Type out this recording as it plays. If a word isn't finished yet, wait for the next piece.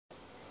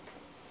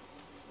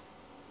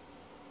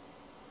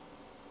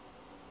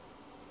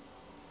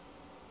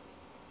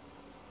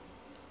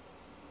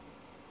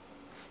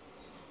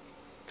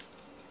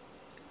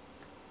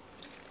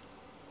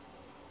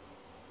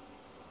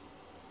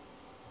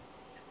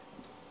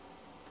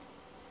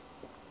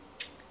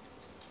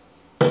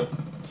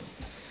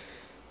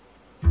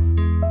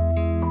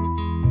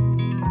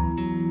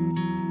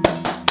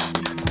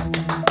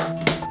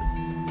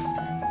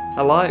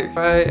Hello.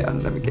 Right,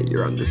 and let me get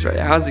you around this way.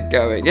 How's it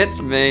going? It's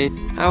me.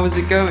 How is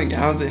it going?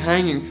 How's it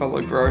hanging,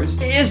 fellow bros?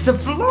 It is the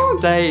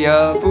vlog day.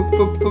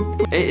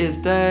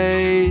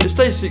 It's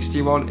day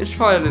 61. It's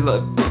finally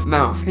like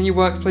mouth. Can you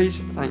work, please?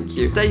 Thank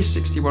you. Day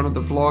 61 of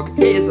the vlog.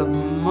 It is a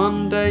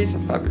Monday. It's a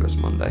fabulous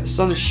Monday. The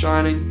sun is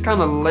shining. It's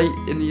kind of late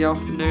in the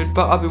afternoon,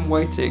 but I've been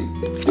waiting.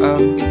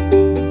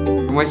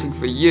 I'm waiting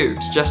for you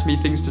to suggest me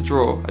things to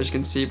draw, as you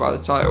can see by the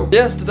title.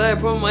 Yes, today I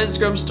put on my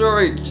Instagram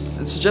story,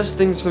 suggest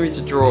things for me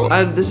to draw.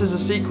 And this is a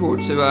sequel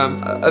to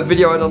a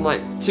video I done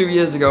like 2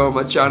 years ago on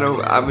my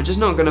channel, and we're just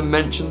not going to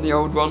mention the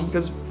old one,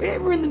 because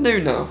we're in the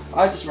new now.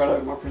 I just ran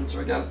over my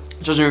printer again.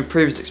 Judging with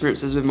previous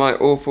experiences with my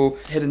awful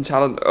hidden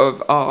talent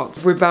of art,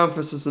 we're bound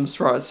for some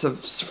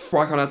surprises.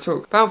 Why can't I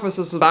talk? Bound for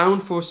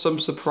some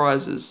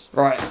surprises.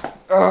 Right.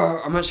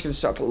 I'm actually going to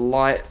set up a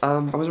light. I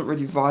wasn't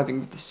really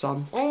vibing with the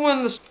sun. Oh,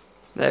 and the...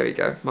 There we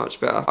go, much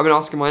better. I've been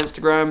asking my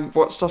Instagram,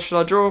 what stuff should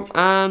I draw?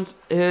 And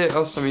here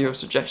are some of your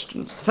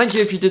suggestions. Thank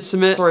you if you did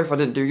submit. Sorry if I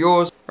didn't do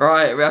yours.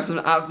 Right, we have some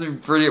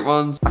absolute brilliant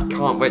ones. I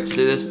can't wait to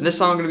do this. And this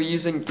time I'm going to be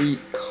using the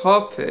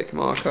Copic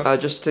marker,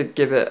 just to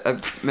give it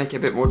make it a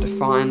bit more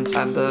defined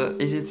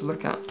and easier to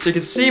look at. So you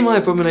can see my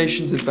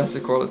abominations in better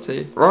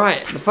quality.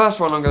 Right, the first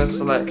one I'm going to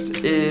select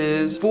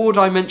is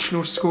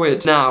 4-dimensional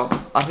squid. Now,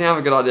 I think I have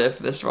a good idea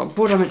for this one.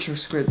 4-dimensional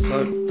squid,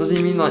 so does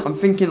he mean like, I'm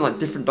thinking like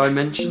different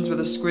dimensions where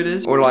the squid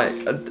is? Or like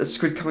a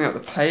squid coming out the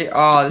plate?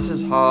 Ah, this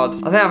is hard.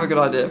 I think I have a good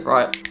idea.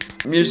 Right,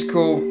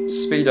 musical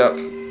speed up.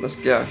 Let's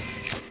go.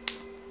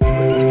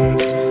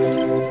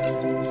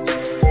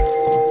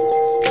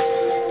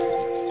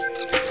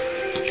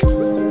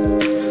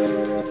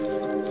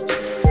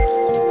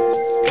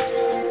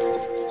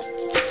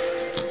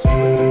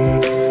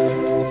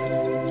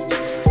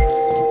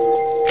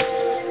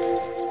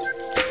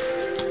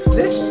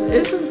 This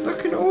isn't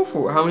looking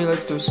awful. How many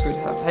legs do a squid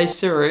have? Hey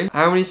Siri,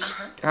 how many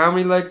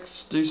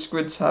legs do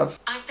squids have?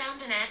 I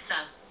found an answer.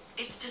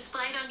 It's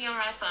displayed on your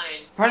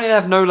iPhone. Apparently they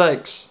have no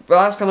legs.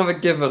 But that's kind of a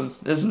given,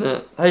 isn't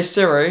it? Hey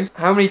Siri,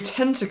 how many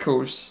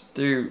tentacles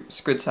do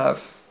squids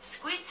have?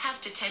 Squids have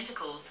 2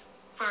 tentacles,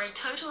 for a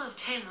total of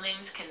 10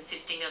 limbs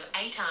consisting of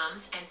 8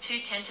 arms and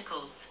 2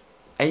 tentacles.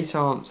 8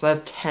 arms. They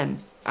have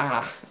 10.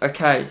 Ah,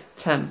 okay,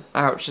 10.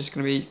 Ouch, it's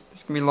gonna be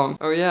long.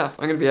 Oh yeah,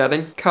 I'm gonna be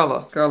adding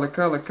colour. Colour.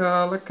 Purple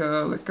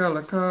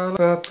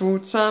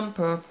time,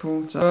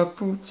 purple time.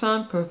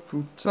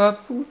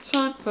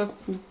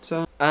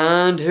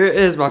 And here it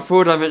is, my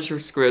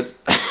 4-dimensional squid.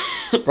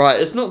 Right,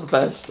 it's not the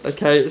best,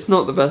 okay? It's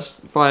not the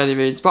best by any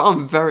means, but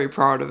I'm very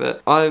proud of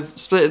it. I've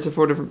split it into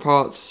 4 different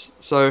parts,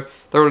 so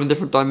they're all in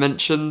different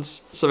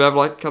dimensions. So we have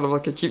like kind of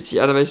like a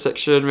cutesy anime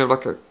section, we have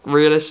like a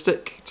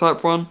realistic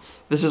type one.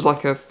 This is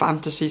like a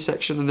fantasy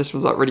section, and this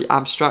one's like really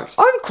abstract.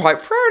 I'm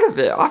quite proud of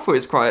it. I thought it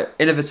was quite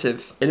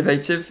innovative.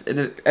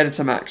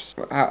 Editor Max.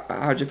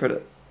 How'd you put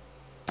it?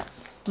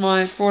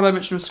 My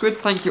 4-dimensional squid.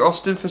 Thank you,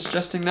 Austin, for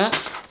suggesting that.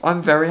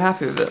 I'm very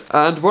happy with it.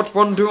 And what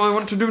one do I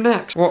want to do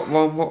next? What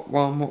one?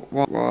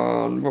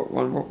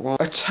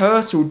 A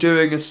turtle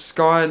doing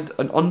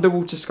an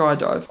underwater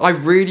skydive. I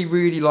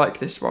really like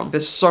this one.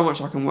 There's so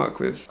much I can work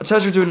with. A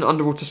turtle doing an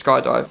underwater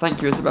skydive.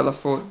 Thank you, Isabella,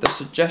 for the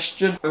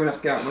suggestion. I'm gonna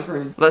have to get out my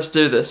green. Let's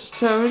do this.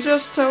 So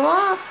just how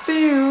I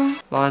feel.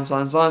 Lines.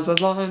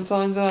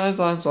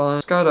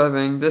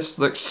 Skydiving. This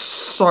looks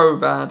so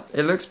bad.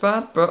 It looks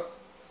bad, but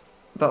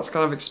that's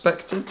kind of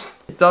expected.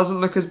 It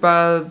doesn't look as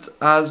bad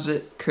as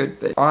it could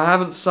be. I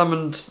haven't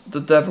summoned the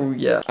devil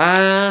yet.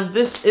 And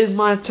this is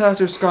my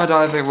turtle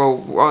skydiving, well,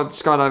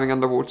 skydiving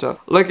underwater.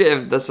 Look at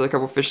him, there's a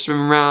couple of fish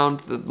swimming around.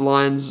 The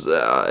lines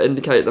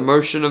indicate the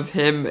motion of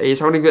him. He's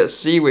holding a bit of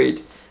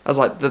seaweed as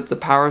like the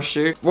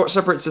parachute. What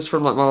separates this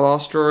from like my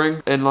last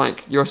drawing and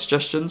like your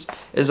suggestions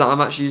is that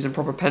I'm actually using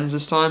proper pens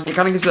this time. It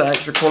kind of gives it that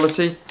extra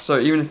quality, so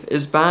even if it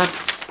is bad,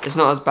 it's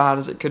not as bad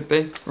as it could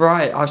be.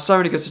 Right, I have so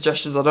many good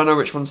suggestions, I don't know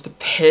which ones to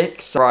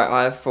pick. So, right,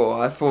 I have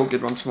 4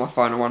 good ones for my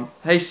final one.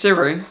 Hey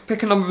Siri,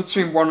 pick a number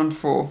between 1 and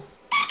 4.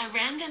 A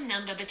random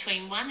number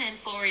between 1 and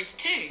 4 is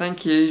 2.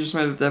 Thank you, you just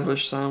made a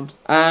devilish sound.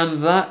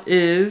 And that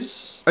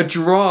is a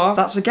giraffe.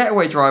 That's a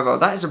getaway driver.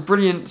 That is a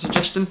brilliant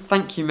suggestion.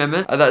 Thank you,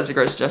 Mehmet. That is a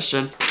great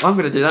suggestion. I'm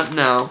gonna do that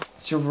now.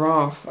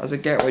 Giraffe as a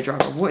getaway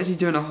driver. What is he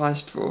doing a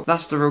heist for?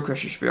 That's the real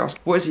question you should be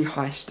asking. What is he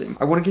heisting?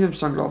 I want to give him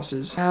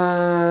sunglasses.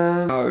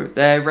 No,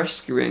 they're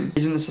rescuing.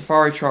 He's in the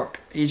safari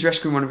truck. He's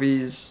rescuing one of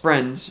his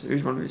friends.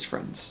 Who's one of his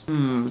friends?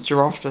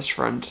 Giraffe's best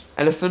friend.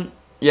 Elephant?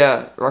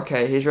 Yeah,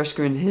 okay, he's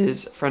rescuing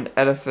his friend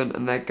Elephant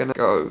and they're gonna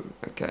go.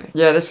 Okay.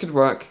 Yeah, this could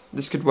work.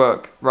 This could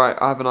work. Right,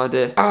 I have an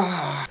idea.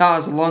 Ah, that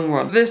was a long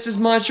one. This is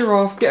my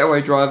giraffe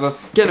getaway driver,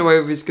 getting away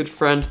with his good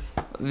friend,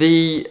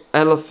 the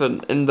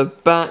elephant in the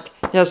back.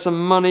 He has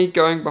some money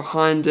going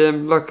behind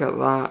him. Look at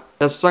that.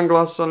 He has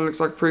sunglasses on,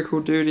 looks like a pretty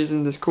cool dude. He's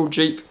in this cool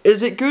Jeep.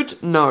 Is it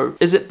good? No.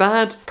 Is it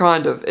bad?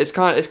 Kind of. It's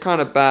kind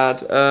of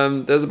bad.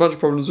 There's a bunch of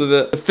problems with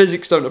it. The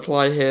physics don't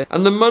apply here.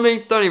 And the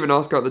money, don't even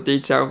ask about the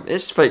detail.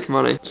 It's fake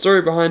money.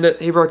 Story behind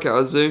it, he broke out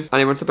of a zoo and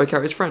he wanted to break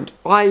out his friend.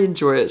 I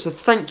enjoy it, so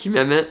thank you,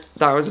 Mehmet.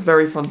 That was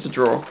very fun to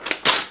draw.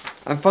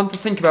 And fun to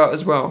think about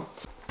as well.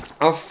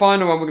 Our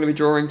final one we're going to be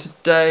drawing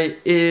today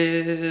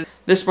is...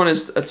 This one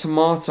is a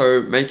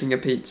tomato making a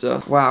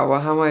pizza. Wow, well,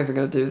 how am I even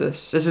going to do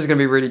this? This is going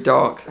to be really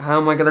dark. How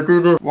am I going to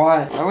do this?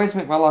 Why? I always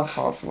make my life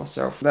hard for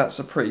myself. That's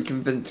a pretty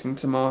convincing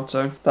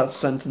tomato. That's a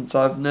sentence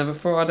I've never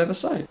thought I'd ever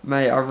say.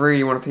 Mate, I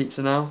really want a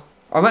pizza now.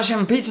 I'm actually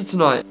having pizza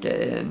tonight. Get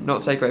in.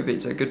 Not takeaway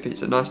pizza, good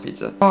pizza, nice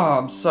pizza. Oh,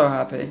 I'm so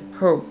happy.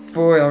 Oh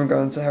boy, I'm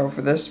going to hell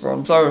for this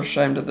one. So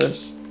ashamed of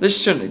this. This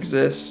shouldn't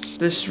exist.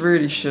 This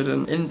really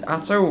shouldn't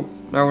at all.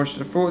 No one should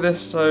have thought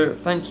this, so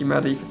thank you,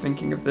 Maddie, for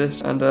thinking of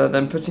this and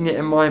then putting it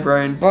in my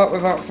brain. But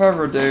without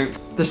further ado,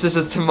 this is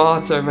a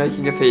tomato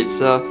making a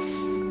pizza.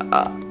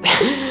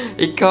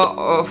 He cut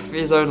off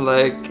his own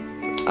leg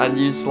and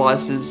used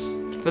slices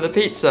for the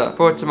pizza.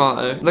 Poor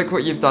tomato. Look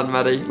what you've done,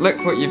 Maddie.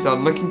 Look what you've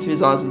done. Look into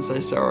his eyes and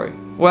say sorry.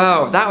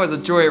 Wow, that was a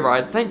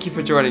joyride. Thank you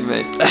for joining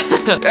me.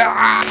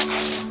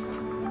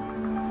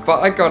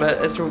 But I got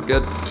it, it's all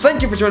good.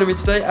 Thank you for joining me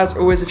today. As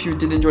always, if you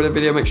did enjoy the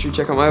video, make sure you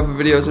check out my other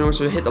videos and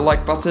also hit the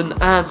like button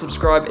and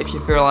subscribe if you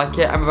feel like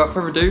it. And without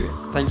further ado,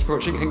 thank you for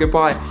watching and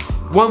goodbye.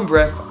 One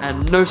breath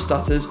and no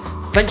stutters.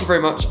 Thank you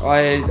very much.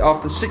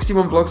 After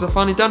 61 vlogs, I've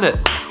finally done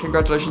it.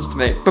 Congratulations to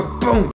me. Ba-boom!